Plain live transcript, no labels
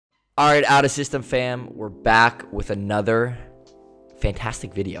All right, Out of System fam, we're back with another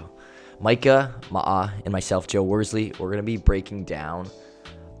fantastic video. Micah, Ma'a, and myself, Joe Worsley, we're going to be breaking down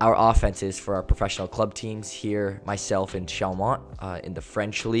our offenses for our professional club teams here, myself in Chalmont in the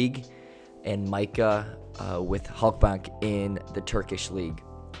French League, and Micah with Halkbank in the Turkish League.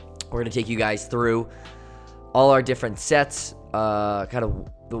 We're going to take you guys through all our different sets, kind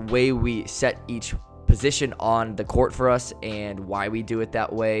of the way we set each position on the court for us and why we do it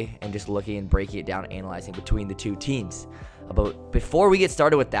that way, and just looking and breaking it down, analyzing between the two teams. But before we get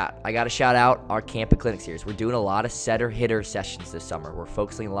started with that, I got to shout out our Camp and Clinic series. We're doing a lot of setter-hitter sessions this summer. We're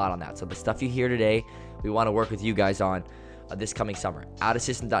focusing a lot on that. So the stuff you hear today, we want to work with you guys on this coming summer.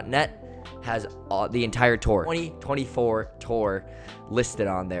 Outofsystem.net has the entire tour, 2024 tour listed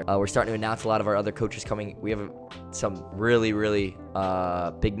on there. We're starting to announce a lot of our other coaches coming. We have some really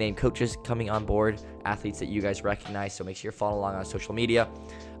big name coaches coming on board, athletes that you guys recognize. So make sure you're following along on social media.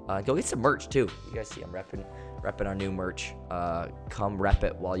 Go get some merch too. You guys see I'm repping our new merch. Come rep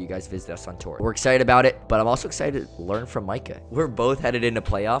it while you guys visit us on tour. We're excited about it, but I'm also excited to learn from Micah. We're both headed into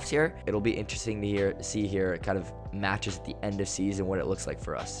playoffs here. It'll be interesting to see here kind of matches at the end of season, what it looks like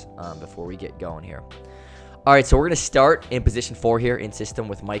for us before we get going here. All right, so we're going to start in position 4 here in system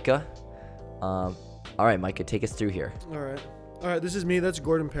with Micah. All right, Micah, take us through here. All right, this is me. That's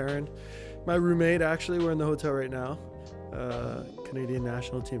Gordon Perrin. My roommate, actually, we're in the hotel right now. Canadian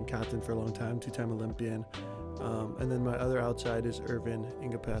national team captain for a long time, 2-time Olympian. And then my other outside is Irvin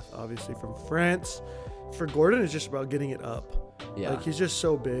Ingapeth, obviously from France. For Gordon, it's just about getting it up. Yeah. Like, he's just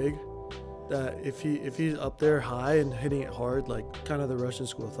so big that if he's up there high and hitting it hard, like kind of the Russian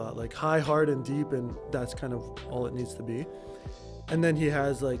school thought, like high, hard, and deep, and that's kind of all it needs to be. And then he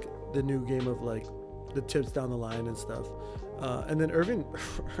has like the new game of like the tips down the line and stuff. And then Irvin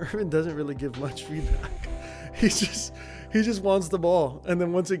doesn't really give much feedback. He just wants the ball, and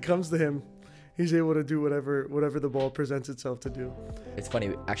then once it comes to him, he's able to do whatever the ball presents itself to do. It's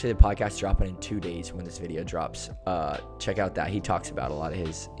funny, actually the podcast is dropping in 2 days when this video drops. Check out that. He talks about a lot of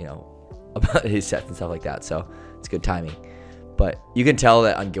his, about his sets and stuff like that, so it's good timing. But you can tell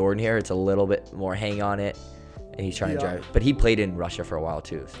that on Gordon here, it's a little bit more hang on it, and he's trying to drive. But he played in Russia for a while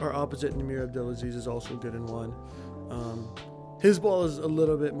too. So. Our opposite, Namir Abdelaziz, is also good in one. His ball is a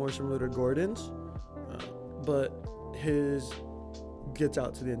little bit more similar to Gordon's, but his gets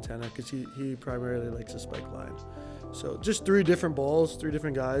out to the antenna because he primarily likes a spike line. So just 3 different balls, 3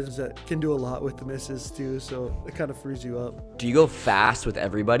 different guys that can do a lot with the misses too, so it kind of frees you up. Do you go fast with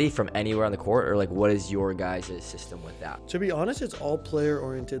everybody from anywhere on the court, or like what is your guys' system with that? To be honest, it's all player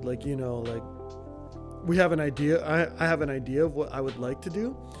oriented. Like, like we have an idea. I have an idea of what I would like to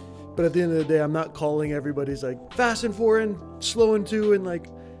do, but at the end of the day, I'm not calling everybody's like fast and 4 and slow and 2, and like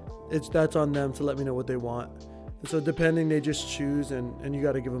that's on them to let me know what they want. And so depending, they just choose, and you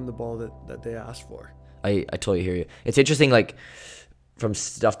got to give them the ball that they ask for. I totally hear you. It's interesting, like from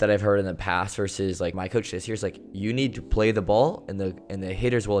stuff that I've heard in the past versus like my coach this year is like, you need to play the ball, and the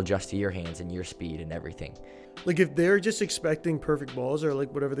hitters will adjust to your hands and your speed and everything. Like if they're just expecting perfect balls or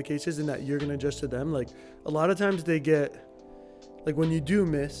like whatever the case is, and that you're gonna adjust to them, like a lot of times they get like when you do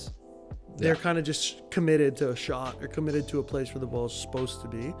miss, they're kind of just committed to a shot or committed to a place where the ball is supposed to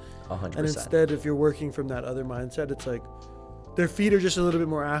be. 100%. And instead, if you're working from that other mindset, it's like their feet are just a little bit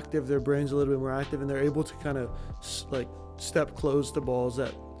more active, their brain's a little bit more active, and they're able to kind of like step close to balls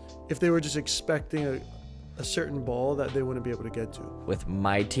that if they were just expecting a certain ball that they wouldn't be able to get to. With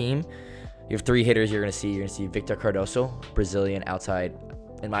my team, you have 3 hitters you're going to see. You're going to see Victor Cardoso, Brazilian outside,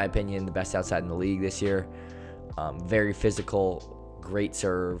 in my opinion, the best outside in the league this year. Very physical, great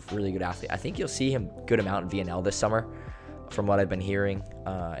serve, really good athlete. I think you'll see him good amount in VNL this summer from what I've been hearing.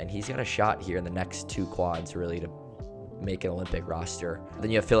 And he's got a shot here in the next 2 quads really to make an Olympic roster.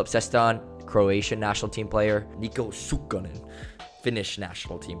 Then you have Filip Sestan, Croatian national team player. Niko Sukanen, Finnish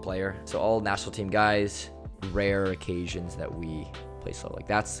national team player. So all national team guys, rare occasions that we play slow. Like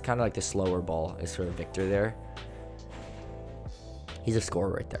that's kind of like the slower ball is sort of Victor there. He's a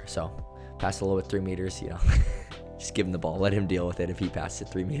scorer right there. So pass a little bit 3 meters, just give him the ball. Let him deal with it if he passes it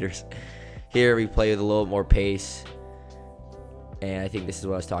 3 meters. Here we play with a little more pace. And I think this is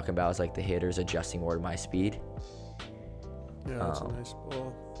what I was talking about, is like the hitters adjusting more to my speed. Yeah, that's a nice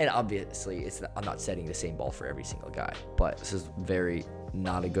ball. And obviously, I'm not setting the same ball for every single guy, but this is very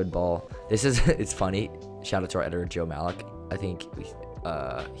not a good ball. It's funny. Shout out to our editor, Joe Malik. I think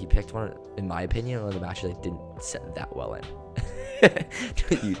he picked one, in my opinion, one of the matches I didn't set that well in.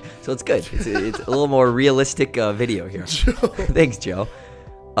 So it's good. It's a little more realistic video here. Thanks, Joe.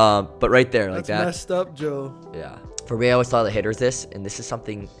 But right there, like that's messed up, Joe. Yeah. For me, I always thought the hitters this, and this is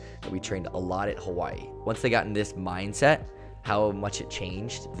something that we trained a lot at Hawaii. Once they got in this mindset, how much it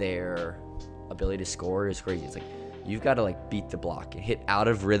changed their ability to score is crazy. It's like you've got to like beat the block and hit out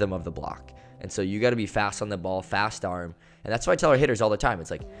of rhythm of the block. And so you got to be fast on the ball, fast arm. And that's why I tell our hitters all the time. It's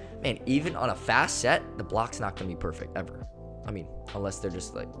like, man, even on a fast set, the block's not going to be perfect ever. I mean, unless they're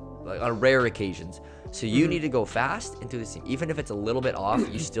just like on rare occasions. So you need to go fast into the seam. Even if it's a little bit off,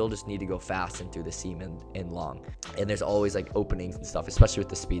 you still just need to go fast into the seam and long. And there's always like openings and stuff, especially with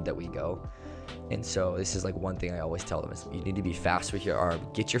the speed that we go. And so this is like one thing I always tell them is you need to be fast with your arm.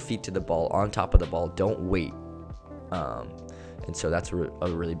 Get your feet to the ball, on top of the ball. Don't wait. And so that's a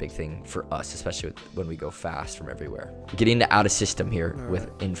really big thing for us, especially when we go fast from everywhere. Getting to out of system here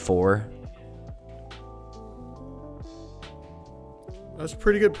in 4. That's a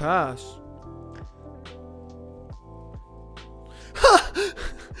pretty good pass.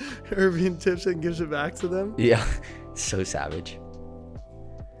 Irving tips it and gives it back to them. Yeah, so savage.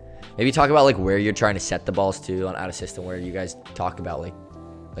 Maybe talk about like where you're trying to set the balls to on out of system, where you guys talk about like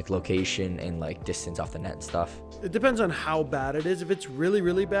location and like distance off the net and stuff. It depends on how bad it is. If it's really,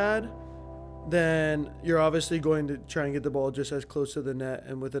 really bad, then you're obviously going to try and get the ball just as close to the net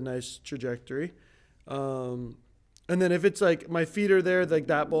and with a nice trajectory. And then if it's like my feet are there, like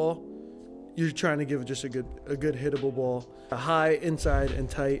that ball, you're trying to give just a good hittable ball. High, inside, and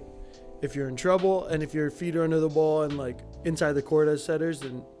tight if you're in trouble. And if your feet are under the ball and like inside the court as setters,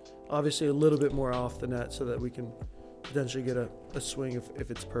 then obviously a little bit more off the net so that we can potentially get a swing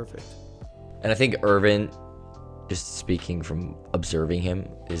if it's perfect. And I think Irvin, just speaking from observing him,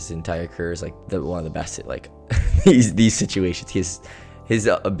 his entire career is like one of the best at like these situations. His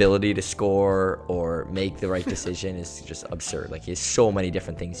ability to score or make the right decision is just absurd. Like he has so many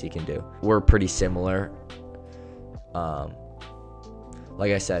different things he can do. We're pretty similar.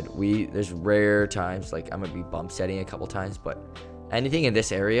 Like I said, there's rare times like I'm gonna be bump setting a couple times, but anything in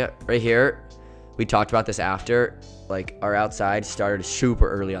this area right here, we talked about this after, like our outside started super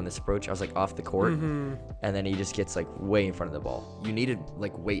early on this approach. I was like off the court, and then he just gets like way in front of the ball. You need to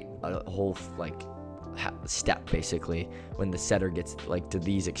like wait a whole like step basically when the setter gets like to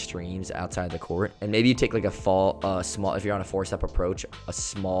these extremes outside the court, and maybe you take like a small, if you're on a 4-step approach, a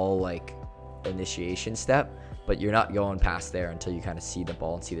small like initiation step, but you're not going past there until you kind of see the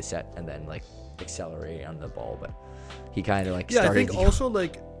ball and see the set, and then like accelerate on the ball. But he kind of like started. I think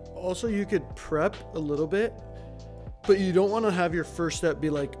also you could prep a little bit, but you don't want to have your first step be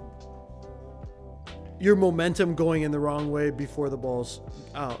like your momentum going in the wrong way before the ball's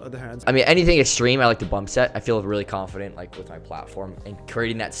out of the hands. I mean, anything extreme, I like to bump set. I feel really confident like with my platform and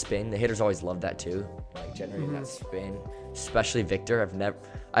creating that spin. The hitters always love that too, like generating that spin. Especially Victor.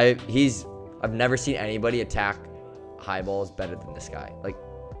 I've never seen anybody attack high balls better than this guy. Like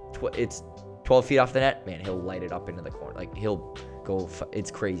it's 12 feet off the net, man, he'll light it up into the corner. Like he'll go, it's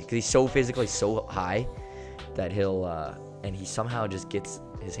crazy because he's so physically so high that he'll and he somehow just gets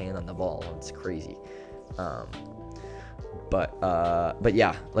his hand on the ball. It's crazy. But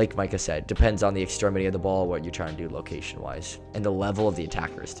yeah, like Micah said, depends on the extremity of the ball, what you're trying to do location wise, and the level of the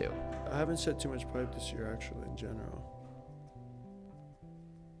attackers too. I haven't set too much pipe this year actually in general.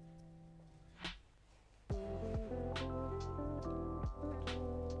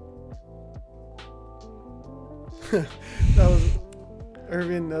 That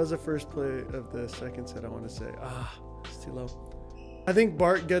was the first play of the second set. I want to say, it's too low. I think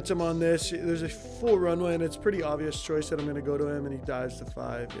Bart gets him on this. There's a full runway, and it's pretty obvious choice that I'm going to go to him, and he dives to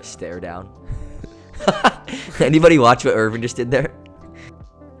 5. Yeah. Stare down. Anybody watch what Irvin just did there?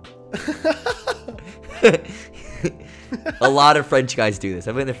 A lot of French guys do this.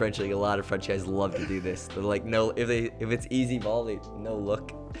 I've been in the French league. A lot of French guys love to do this. They're like, no, if it's easy ball, they no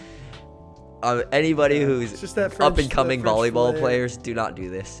look. Anybody who's up and coming volleyball players, do not do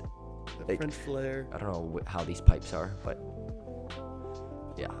this. Like, French flair. I don't know how these pipes are, but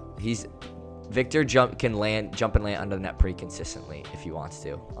yeah, Victor jump and land under the net pretty consistently if he wants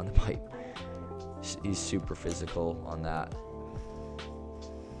to on the pipe. He's super physical on that.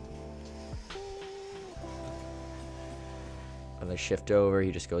 And they shift over,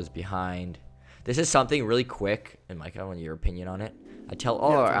 he just goes behind. This is something really quick, and Micah, I want your opinion on it. I tell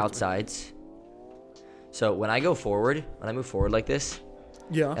all our outsides. So when I move forward like this,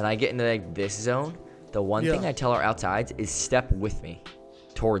 and I get into like this zone, the one thing I tell our outsides is step with me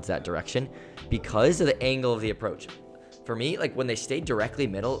towards that direction because of the angle of the approach. For me, like when they stay directly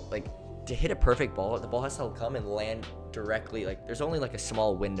middle, like to hit a perfect ball, the ball has to come and land directly. Like there's only like a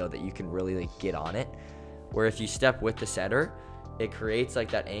small window that you can really like get on it. Where if you step with the setter, it creates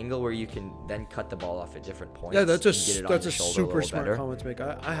like that angle where you can then cut the ball off at different points. Yeah, that's a super smart comment to make.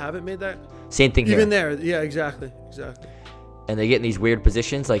 I haven't made that. Same thing here. Even there, yeah, exactly. And they get in these weird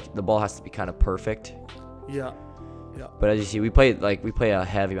positions, like the ball has to be kind of perfect. Yeah. Yeah. But as you see, we play a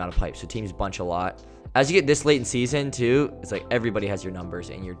heavy amount of pipes, so teams bunch a lot. As you get this late in season too, it's like everybody has your numbers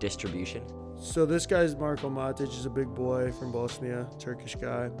and your distribution. So this guy's Marko Matic. He's a big boy from Bosnia, Turkish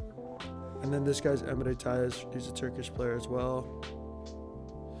guy. And then this guy's Emre Tayez. He's a Turkish player as well.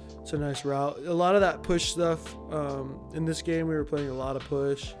 It's a nice route. A lot of that push stuff. In this game, we were playing a lot of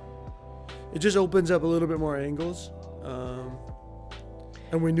push. It just opens up a little bit more angles.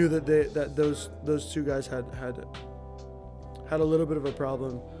 And we knew that those two guys had a little bit of a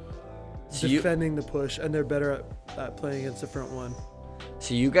problem defending the push, and they're better at playing against the front one.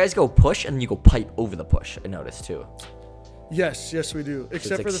 So you guys go push and you go pipe over the push. I noticed too. Yes, we do.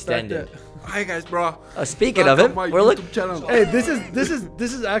 Except for the fact that. Hi guys, bro. Speaking of it, we're looking. Hey, this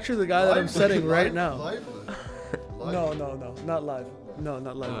is actually the guy that I'm setting right now. No, not live. No,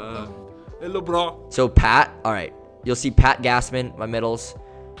 not live. Hello, bro. So Pat, all right, you'll see Pat Gassman, my middles,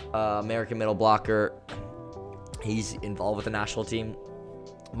 American middle blocker. He's involved with the national team.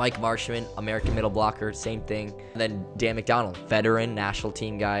 Mike Marshman, American middle blocker, same thing. And then Dan McDonald, veteran national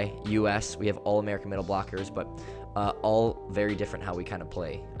team guy, U.S. We have all American middle blockers, but all very different how we kind of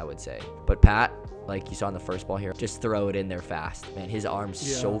play, I would say. But Pat, like you saw in the first ball here, just throw it in there fast. Man, his arm's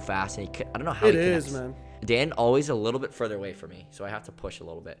so fast, and I don't know how it he is, connects. man. Dan always a little bit further away from me, so I have to push a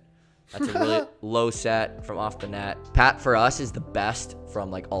little bit. That's a really low set from off the net. Pat, for us, is the best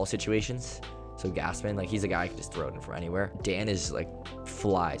from, like, all situations. So Gassman, like, he's a guy who can just throw it in from anywhere. Dan is, like,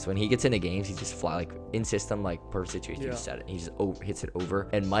 flies. When he gets into games, he just fly. Like, in system, like, perfect situation, he just set it. He just hits it over.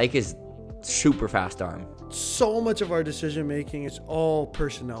 And Mike is super fast arm. So much of our decision making is all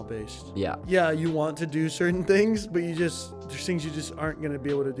personnel based. Yeah. Yeah, you want to do certain things, but there's things you just aren't going to be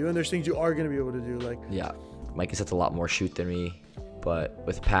able to do. And there's things you are going to be able to do. Like, yeah. Micah sets a lot more shoot than me. But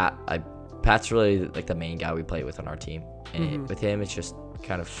with Pat, Pat's really, like, the main guy we play with on our team. And with him, it's just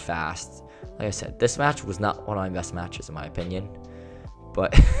kind of fast. Like I said, this match was not one of my best matches, in my opinion.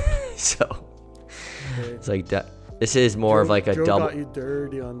 But, so, it's like that. This is more of like a Joe double. Got you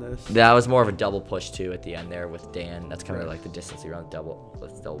dirty on this. That was more of a double push, too, at the end there with Dan. That's kind of like the distance around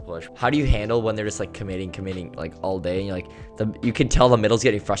double push. How do you handle when they're just, like, committing, like, all day? And you're like, you can tell the middle's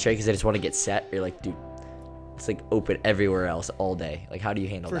getting frustrated because they just want to get set. You're like, dude, it's, like, open everywhere else all day. Like, how do you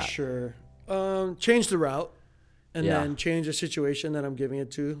handle that? For sure. Change the route. And then change the situation that I'm giving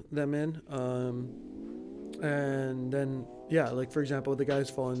it to them in. And then, like, for example, the guy's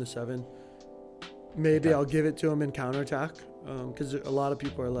falling to 7. Maybe I'll give it to him in counterattack because a lot of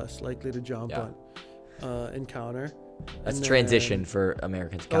people are less likely to jump on in counter. That's transition for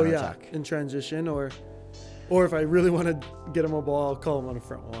Americans, counterattack. Oh, yeah, in transition. Or if I really want to get him a ball, I'll call him on the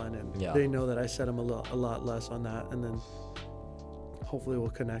front one. And they know that I set him a lot less on that. And then hopefully we'll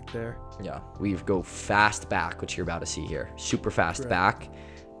connect there. Yeah, we go fast back, which you're about to see here. Super fast back,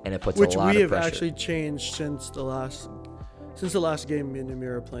 and it puts a lot of pressure. Which we have actually changed since the last game. Me and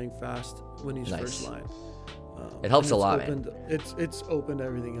Namir are playing fast when he's first line. It helps a lot, man. It's opened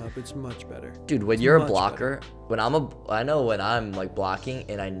everything up. It's much better. Dude, when you're a blocker, I know when I'm, like, blocking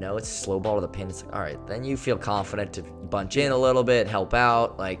and I know it's a slow ball to the pin, it's like, all right, then you feel confident to bunch in a little bit, help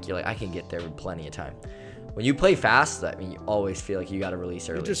out. Like, you're like, I can get there with plenty of time. When you play fast, I mean, you always feel like you got to release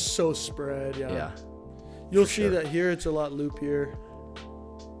early. You're just so spread, Yeah. You'll see that here. It's a lot loopier.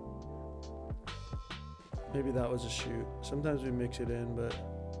 Maybe that was a shoot. Sometimes we mix it in, but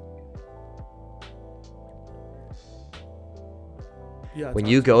yeah. When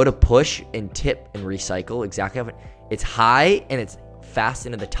you go to push and tip and recycle, exactly how it's high and it's fast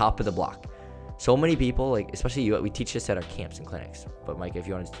into the top of the block. So many people, like, especially you, we teach this at our camps and clinics. But Mike, if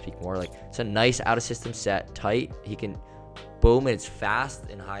you want to speak more, like, it's a nice out of system set, tight. He can boom, and it's fast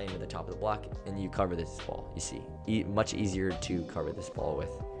and high into the top of the block, and you cover this ball. You see, much easier to cover this ball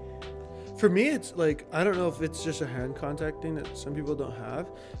with. For me, it's like, I don't know if it's just a hand contact thing that some people don't have,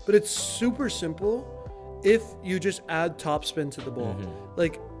 but it's super simple if you just add topspin to the ball.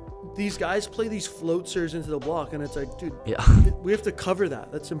 Like, these guys play these floaters into the block, and it's like, dude, we have to cover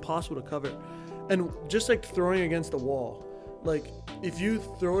that. That's impossible to cover. And just like throwing against the wall, like, if you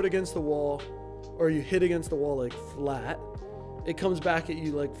throw it against the wall or you hit against the wall, like, flat, it comes back at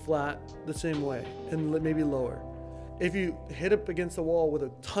you, like, flat the same way and maybe lower. If you hit up against the wall with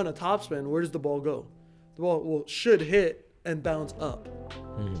a ton of topspin, where does the ball go? The ball should hit and bounce up.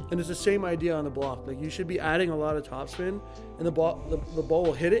 And it's the same idea on the block. Like, you should be adding a lot of topspin, and the ball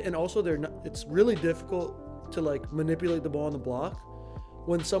will hit it. And also, it's really difficult to, like, manipulate the ball on the block.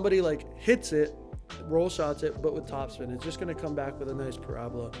 When somebody, like, hits it, roll shots it, but with topspin, it's just gonna come back with a nice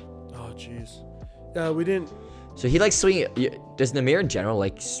parabola. Oh, jeez. Yeah, we didn't. So he likes swinging. Does Namir in general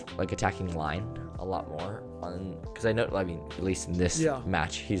like attacking line a lot more? Because I know, I mean, at least in this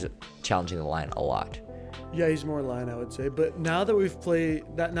match, he's challenging the line a lot. Yeah, he's more line, I would say. But now that we're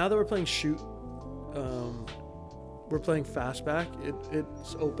playing shoot, we're playing fastback.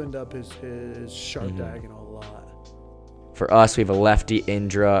 It's opened up his sharp diagonal a lot. For us, we have a lefty,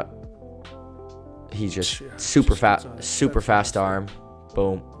 Indra. He's just super fast arm.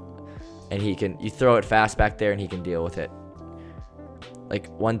 Boom. And you throw it fast back there and he can deal with it. Like,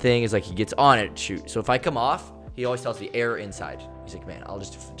 one thing is, like, he gets on it, shoot. So if I come off, he always tells me air inside. He's like, man, I'll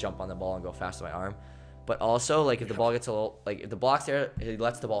just jump on the ball and go fast with my arm. But also, like, if the ball gets a little, like, if the block's there, he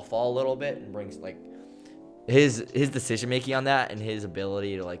lets the ball fall a little bit and brings, like, his decision making on that and his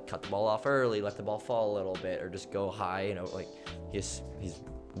ability to, like, cut the ball off early, let the ball fall a little bit, or just go high, you know, like, he's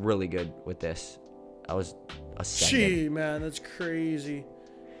really good with this. I was ascended. Gee, man, that's crazy.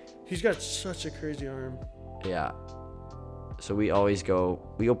 He's got such a crazy arm. Yeah. So we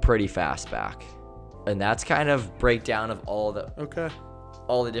go pretty fast back. And that's kind of breakdown of all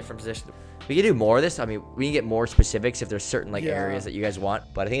the different positions. We can do more of this. I mean, we can get more specifics if there's certain areas that you guys want.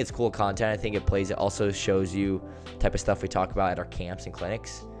 But I think it's cool content. I think it also shows you the type of stuff we talk about at our camps and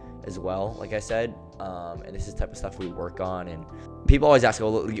clinics as well, like I said. And this is the type of stuff we work on. And people always ask,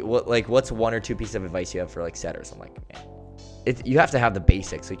 well, what's one or two pieces of advice you have for, like, setters? I'm like, man, you have to have the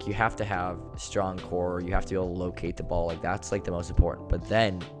basics. Like, you have to have strong core. You have to be able to locate the ball. Like, that's, like, the most important. But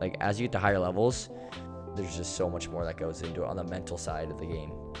then, like, as you get to higher levels, there's just so much more that goes into it on the mental side of the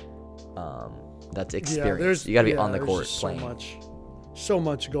game. That's experience. You got to be on the court playing. So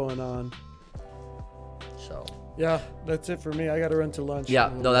much going on. So. Yeah, that's it for me. I got to run to lunch.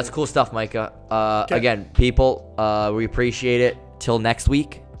 Yeah, no, that's cool stuff, Micah. Again, people, we appreciate it. Till next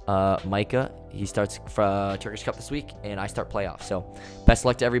week, Micah, he starts Turkish Cup this week, and I start playoffs. So, best of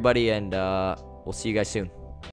luck to everybody, and we'll see you guys soon.